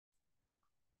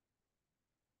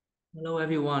Hello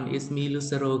everyone, it's me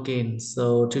Lucero again.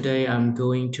 So today I'm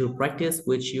going to practice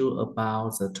with you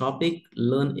about the topic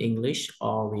learn English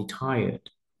or retired.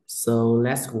 So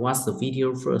let's watch the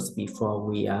video first before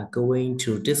we are going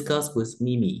to discuss with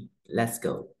Mimi. Let's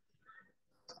go.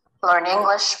 Learn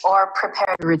English or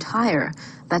prepare to retire.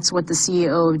 That's what the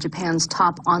CEO of Japan's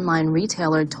top online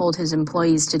retailer told his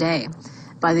employees today.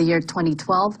 By the year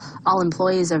 2012, all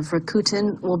employees of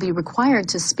Rakuten will be required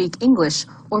to speak English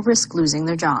or risk losing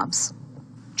their jobs.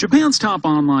 Japan's top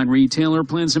online retailer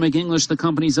plans to make English the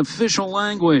company's official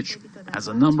language, as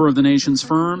a number of the nation's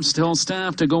firms tell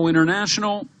staff to go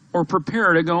international or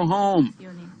prepare to go home.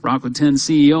 Rakuten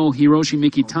CEO Hiroshi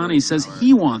Mikitani says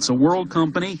he wants a world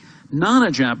company, not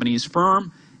a Japanese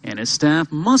firm, and his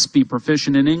staff must be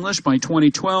proficient in English by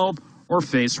 2012 or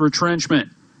face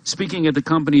retrenchment. Speaking at the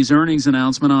company's earnings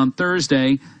announcement on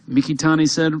Thursday, Mikitani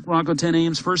said Rakuten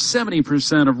aims for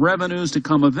 70% of revenues to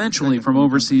come eventually from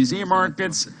overseas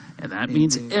e-markets, and that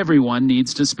means everyone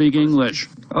needs to speak English.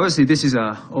 Obviously, this is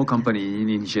all company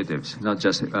initiatives, not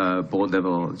just board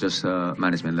level, just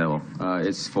management level.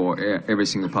 It's for every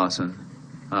single person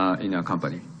in our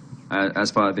company, as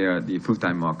far as the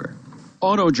full-time worker.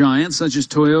 Auto giants such as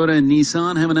Toyota and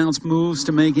Nissan have announced moves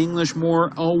to make English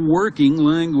more a working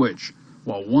language,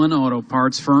 while one auto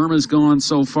parts firm has gone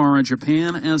so far in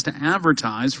Japan as to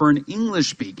advertise for an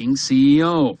English-speaking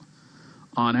CEO.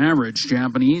 On average,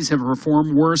 Japanese have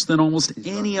performed worse than almost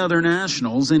any other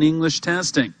nationals in English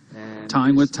testing,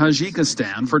 tying with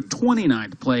Tajikistan for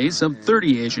 29th place of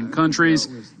 30 Asian countries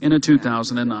in a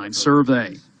 2009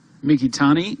 survey.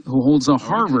 Mikitani, who holds a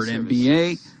Harvard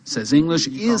MBA, says English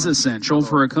is essential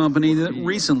for a company that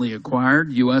recently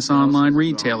acquired U.S. online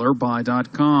retailer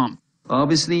Buy.com.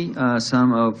 Obviously,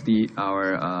 some of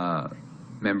our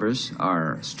members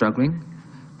are struggling,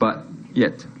 but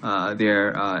yet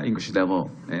their English level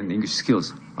and English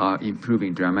skills are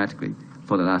improving dramatically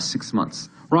for the last 6 months.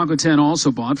 Rakuten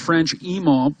also bought French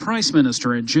E-Mall Price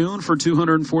Minister in June for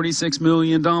 $246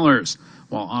 million,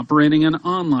 while operating an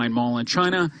online mall in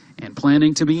China and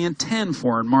planning to be in 10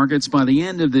 foreign markets by the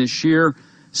end of this year,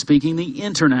 speaking the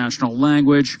international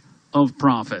language of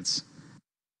profits.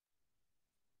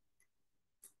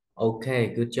 Okay,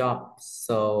 good job.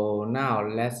 So now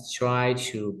let's try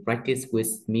to practice with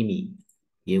Mimi.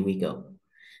 Here we go.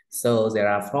 So there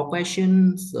are 4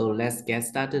 questions. So let's get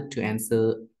started to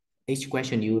answer each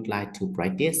question you would like to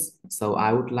practice. So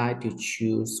I would like to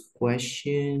choose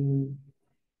question.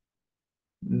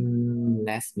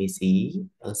 Let me see.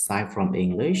 Aside from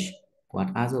English,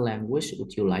 what other language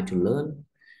would you like to learn?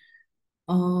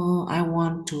 I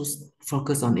want to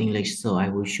focus on English, so I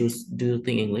will choose. Do you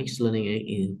think English learning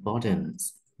is important?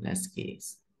 Let's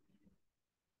guess.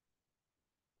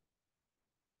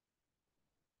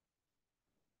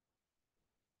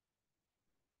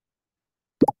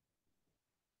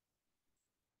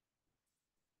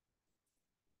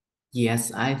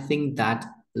 Yes, I think that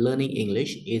learning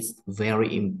English is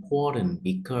very important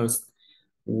because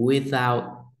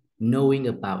without knowing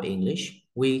about English,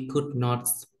 we could not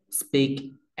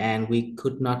speak and we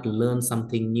could not learn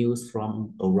something new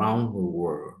from around the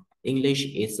world. English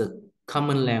is a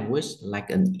common language, like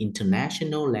an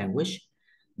international language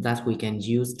that we can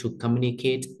use to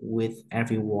communicate with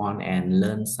everyone and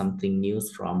learn something new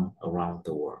from around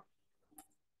the world.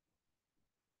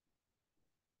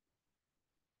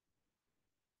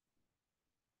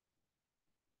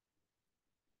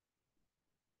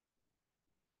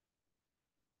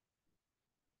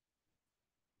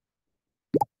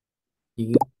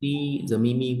 You see, the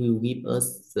Mimi will give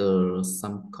us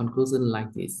some conclusion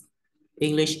like this.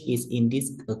 English is indeed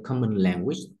a common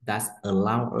language that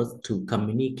allows us to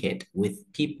communicate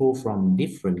with people from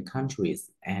different countries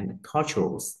and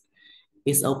cultures.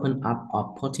 It's opened up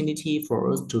opportunity for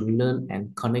us to learn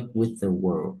and connect with the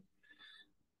world.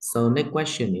 So next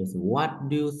question is, what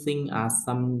do you think are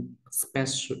some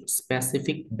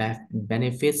specific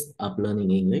benefits of learning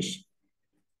English?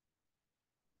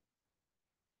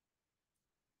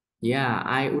 Yeah,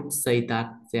 I would say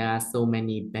that there are so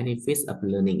many benefits of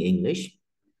learning English,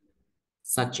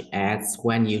 such as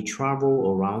when you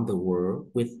travel around the world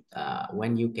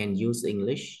when you can use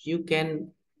English, you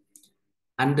can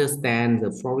understand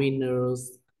the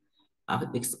foreigners,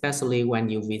 especially when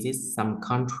you visit some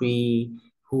country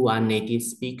who are native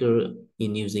speaker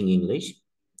in using English.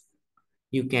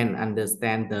 You can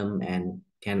understand them and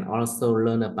can also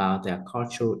learn about their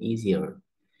culture easier.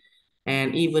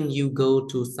 And even you go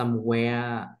to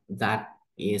somewhere that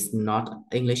is not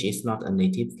English is not a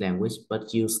native language,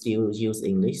 but you still use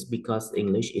English because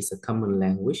English is a common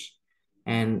language.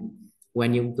 And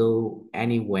when you go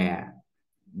anywhere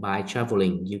by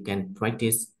traveling, you can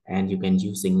practice and you can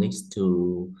use English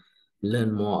to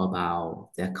learn more about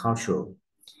their culture.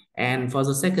 And for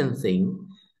the second thing,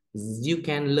 you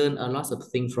can learn a lot of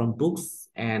things from books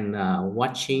and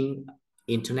watching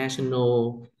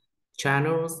international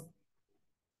channels.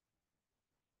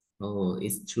 Oh,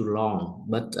 it's too long,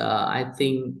 but I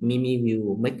think Mimi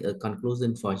will make a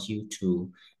conclusion for you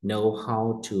to know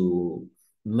how to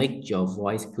make your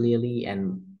voice clearly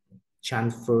and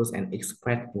transfers and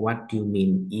express what you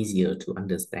mean easier to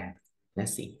understand.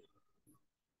 Let's see.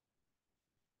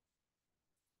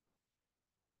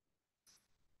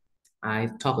 I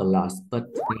talk a lot, but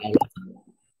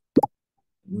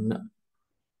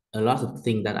a lot of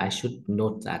things that I should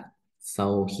note that.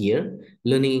 So here,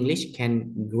 learning English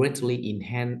can greatly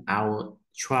enhance our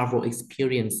travel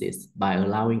experiences by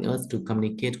allowing us to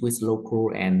communicate with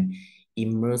local and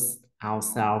immerse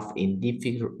ourselves in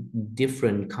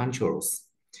different cultures.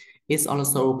 It's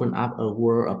also opened up a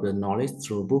world of the knowledge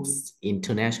through books,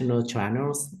 international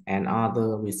channels, and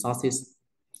other resources.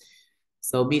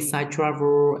 So besides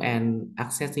travel and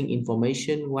accessing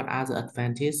information, what other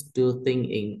advantages do you think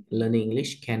in learning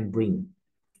English can bring?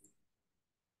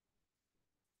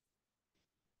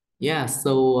 Yeah,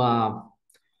 so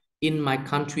in my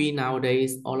country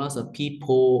nowadays, a lot of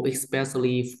people,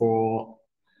 especially for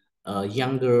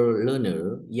young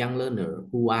learner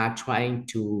who are trying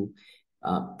to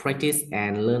practice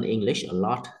and learn English a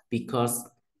lot because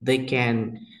they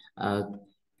can uh,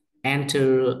 they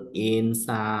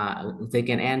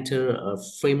can enter a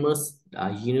famous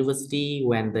university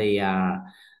when they are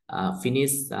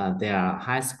finish their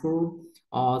high school,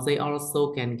 or they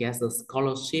also can get a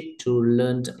scholarship to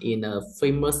learn in a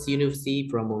famous university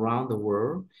from around the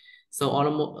world. So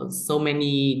almost so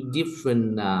many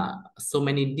different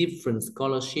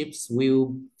scholarships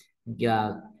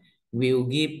uh, will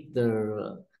give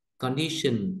the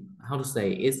condition, how to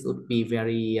say, it would be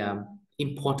very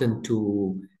important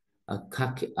to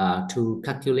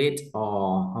calculate,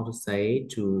 or how to say,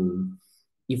 to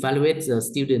evaluate the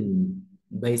student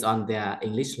based on their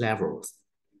English levels.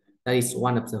 That is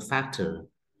one of the factors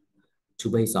to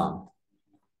base on.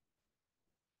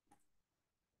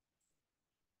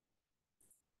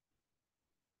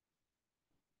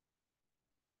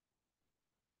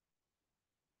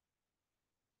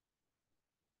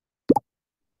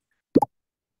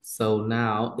 So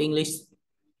now English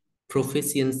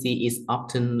proficiency is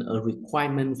often a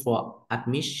requirement for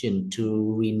admission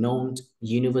to renowned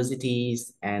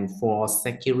universities and for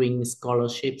securing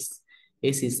scholarships.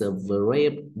 It is a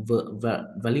very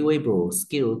valuable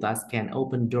skill that can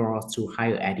open doors to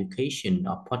higher education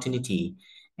opportunity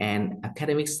and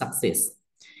academic success.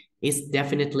 Is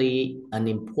definitely an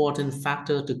important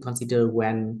factor to consider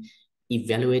when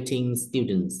evaluating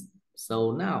students.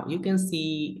 So now you can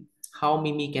see how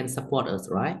Mimi can support us,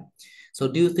 right? So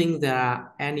do you think there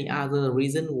are any other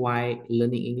reason why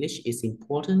learning English is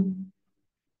important?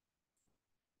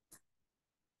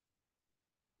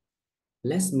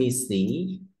 Let me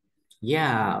see.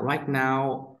 Yeah, right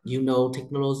now,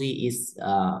 technology is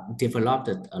developed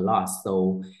a lot.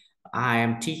 So I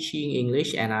am teaching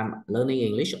English and I'm learning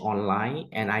English online,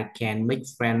 and I can make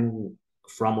friends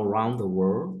from around the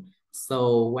world.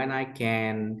 So when I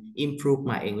can improve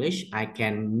my English, I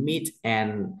can meet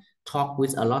and talk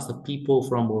with a lot of people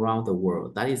from around the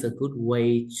world. That is a good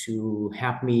way to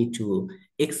help me to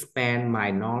expand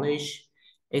my knowledge,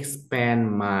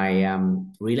 expand my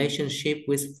relationship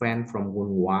with friends from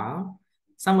worldwide.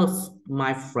 Some of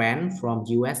my friends from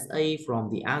USA, from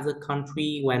the other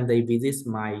country, when they visit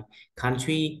my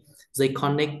country, they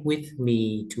connect with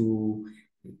me to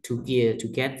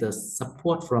get the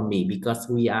support from me because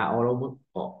we are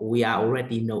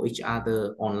already know each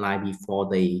other online before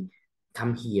they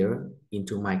come here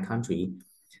into my country.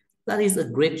 That is a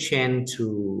great chance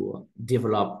to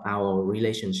develop our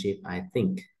relationship, I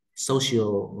think,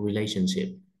 social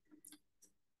relationship.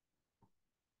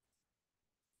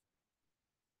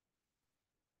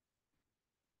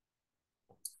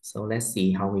 So let's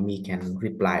see how Mimi can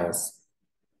reply us.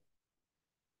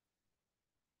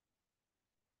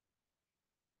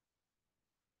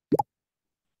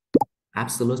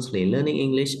 Absolutely. Learning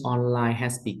English online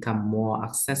has become more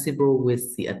accessible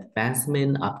with the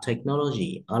advancement of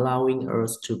technology, allowing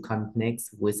us to connect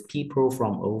with people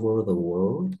from over the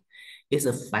world. It's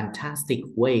a fantastic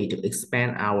way to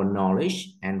expand our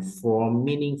knowledge and form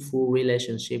meaningful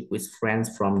relationships with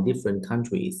friends from different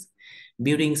countries.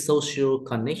 Building social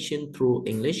connection through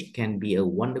English can be a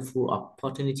wonderful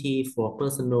opportunity for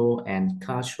personal and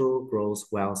cultural growth.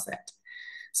 Well said.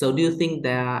 So do you think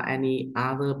there are any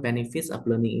other benefits of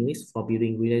learning English for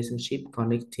building relationship,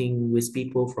 connecting with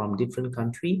people from different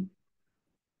countries?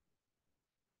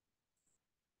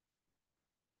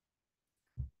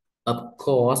 Of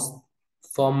course,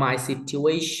 for my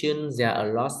situation, there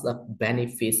are lots of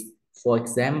benefits. For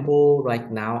example, right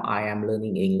now I am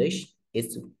learning English.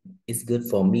 It's good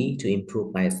for me to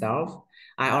improve myself.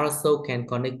 I also can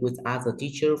connect with other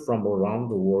teachers from around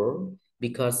the world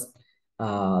because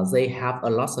they have a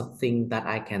lot of things that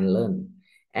I can learn.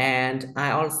 And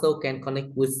I also can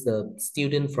connect with the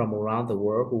students from around the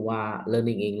world who are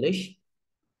learning English.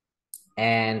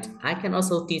 And I can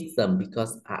also teach them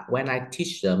because when I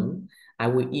teach them, I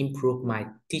will improve my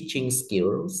teaching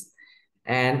skills.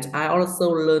 And I also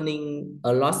learning uh,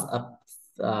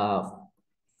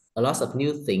 a lot of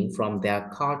new things from their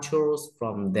cultures,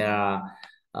 from their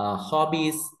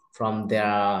hobbies, from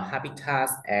their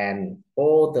habitats, and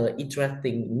all the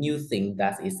interesting new thing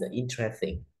that is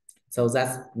interesting. So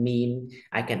that means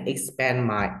I can expand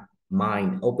my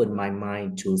mind, open my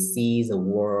mind to see the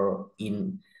world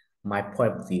in my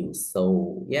point of view.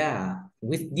 So yeah,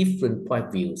 with different point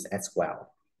of views as well.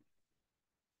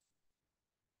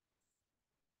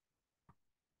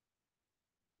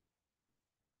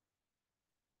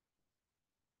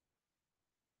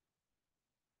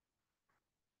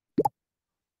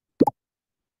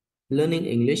 Learning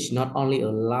English not only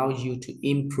allows you to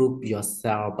improve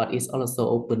yourself, but it also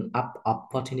opens up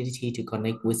opportunity to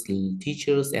connect with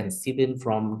teachers and students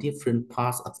from different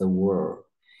parts of the world.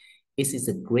 It is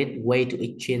a great way to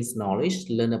exchange knowledge,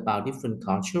 learn about different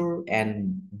culture,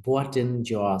 and broaden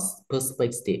your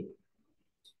perspective.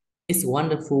 It's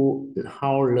wonderful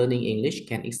how learning English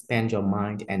can expand your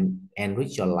mind and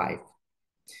enrich your life.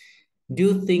 Do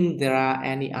you think there are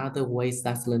any other ways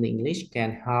that learning English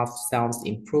can help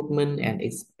self-improvement and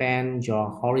expand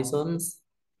your horizons?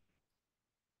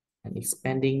 And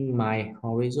expanding my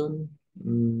horizon.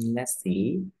 Let's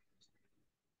see.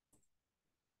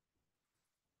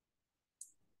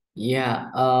 Yeah,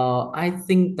 I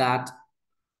think that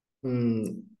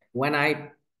when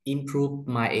I improve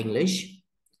my English,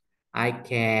 I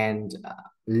can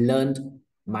learn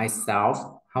myself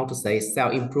how to say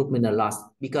self-improvement a lot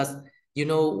because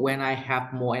when I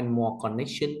have more and more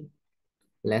connection,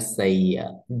 let's say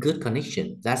good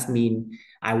connection, that means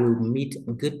I will meet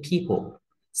good people.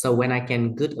 So when I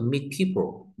can good meet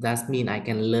people, that means I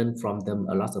can learn from them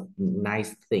a lot of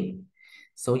nice thing.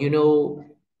 So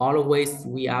always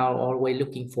we are always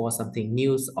looking for something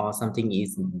new or something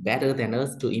is better than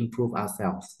us to improve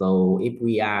ourselves. So if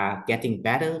we are getting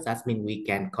better, that means we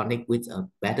can connect with a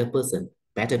better person,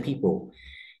 better people.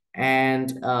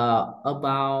 And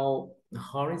about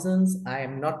horizons, I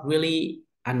am not really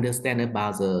understand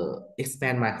about the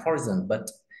expand my horizon, but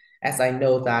as I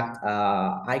know that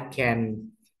I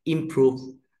can improve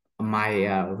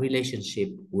my relationship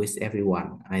with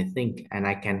everyone, I think, and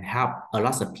I can help a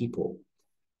lot of people.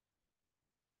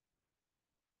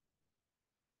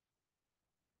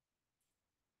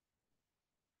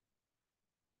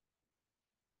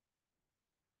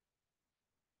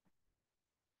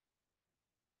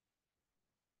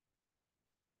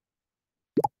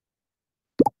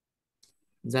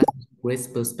 That's great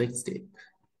perspective.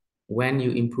 When you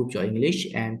improve your English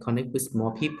and connect with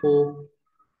more people,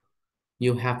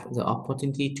 you have the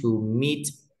opportunity to meet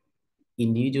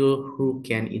individual who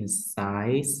can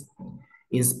inspire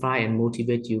and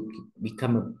motivate you to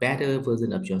become a better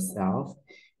version of yourself.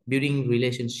 Building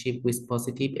relationship with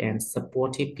positive and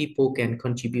supportive people can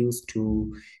contribute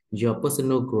to your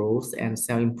personal growth and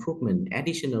self-improvement.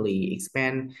 Additionally,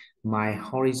 expand my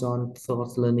horizon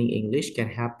thought learning English can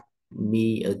help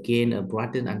me again a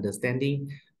broadened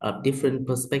understanding of different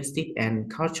perspective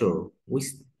and culture, which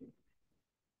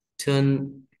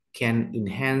turn can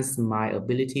enhance my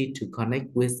ability to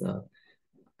connect with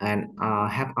and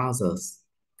help others.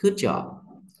 Good job.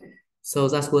 So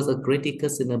that was a great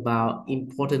discussion about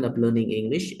importance of learning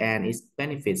English and its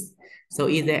benefits. So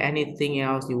is there anything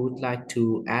else you would like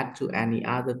to add to any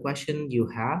other question you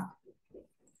have?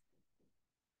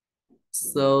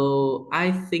 So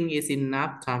I think it's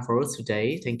enough time for us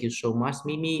today. Thank you so much,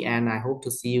 Mimi, and I hope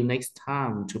to see you next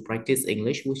time to practice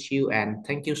English with you. And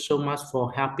thank you so much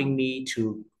for helping me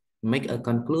to make a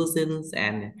conclusions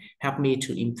and help me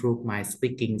to improve my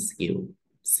speaking skill.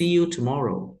 See you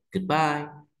tomorrow. Goodbye.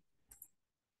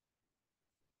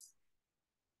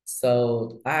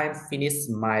 So I finished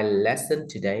my lesson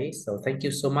today. So thank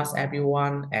you so much,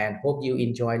 everyone, and hope you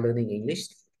enjoy learning English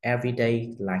every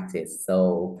day like this.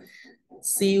 So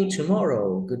see you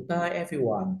tomorrow. Goodbye,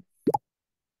 everyone.